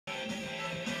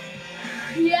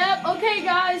Yep, okay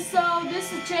guys, so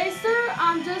this is Chaser.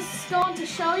 I'm just going to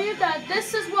show you that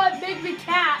this is what Big The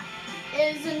Cat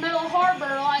is in Middle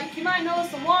Harbor. Like, you might notice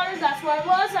the water, that's where I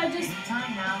was. I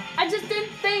just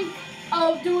didn't think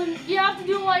of doing, you have to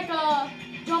do like a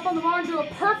jump on the bar and do a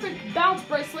perfect bounce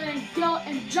bracelet and go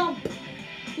and jump.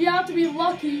 You have to be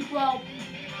lucky. Well,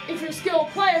 if you're a skilled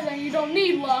player, then you don't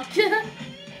need luck.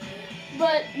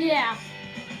 But yeah.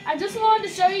 I just wanted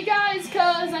to show you guys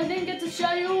because I didn't get to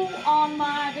show you on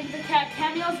my Big The Cat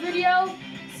Cameos video.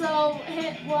 So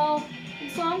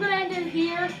I'm going to end it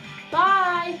here.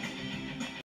 Bye!